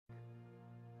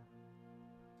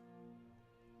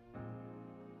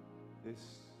This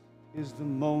is the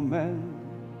moment,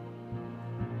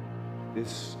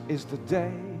 this is the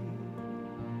day,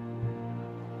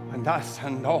 and I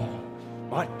send all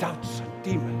my doubts and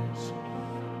demons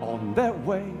on their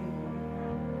way.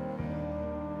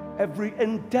 Every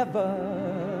endeavor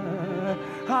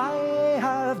I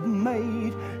have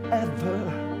made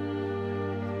ever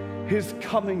is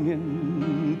coming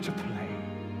into play.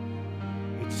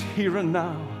 It's here and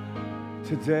now,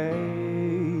 today.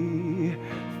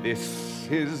 This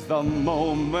is the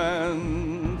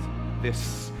moment,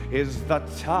 this is the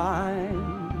time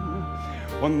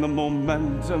when the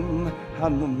momentum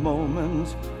and the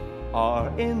moment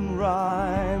are in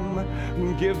rhyme.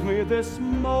 Give me this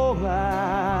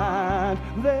moment,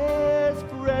 this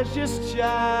precious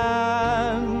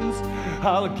chance.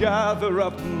 I'll gather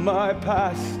up my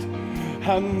past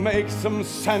and make some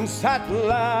sense at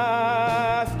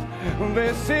last.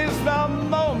 This is the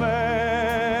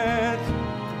moment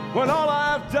when all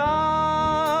I've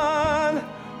done,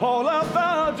 all of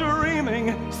the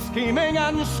dreaming, scheming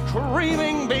and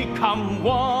screaming become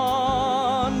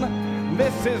one.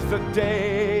 This is the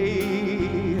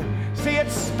day, see it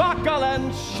sparkle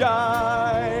and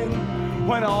shine,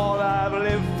 when all I've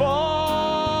lived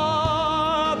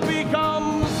for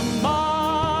becomes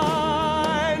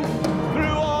mine.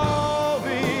 Through all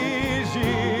these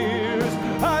years,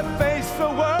 I've faced the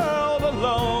world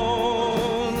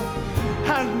alone,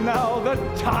 and now the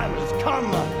time has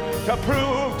come to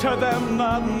prove to them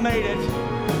I've made it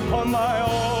on my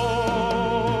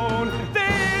own.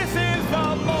 This is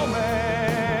the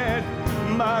moment,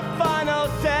 my final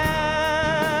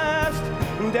test.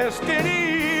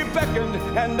 Destiny beckoned,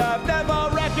 and I've never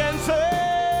reckoned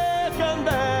second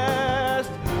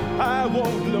best. I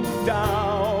won't look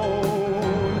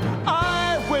down,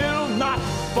 I will not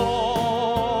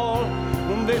fall.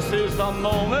 This is the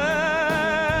moment,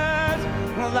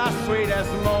 the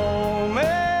sweetest moment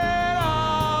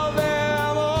of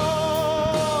them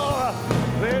all.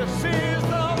 This is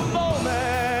the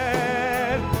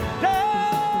moment, damn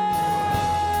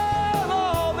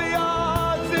all the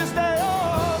odds this day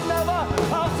or never.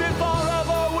 I'll sit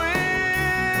forever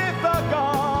with the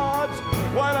gods.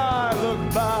 When I look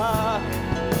back,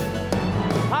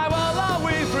 I will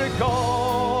always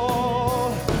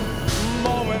recall,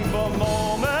 moment for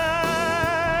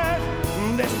moment,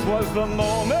 this was the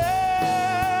moment,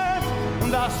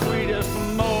 the sweetest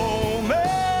moment.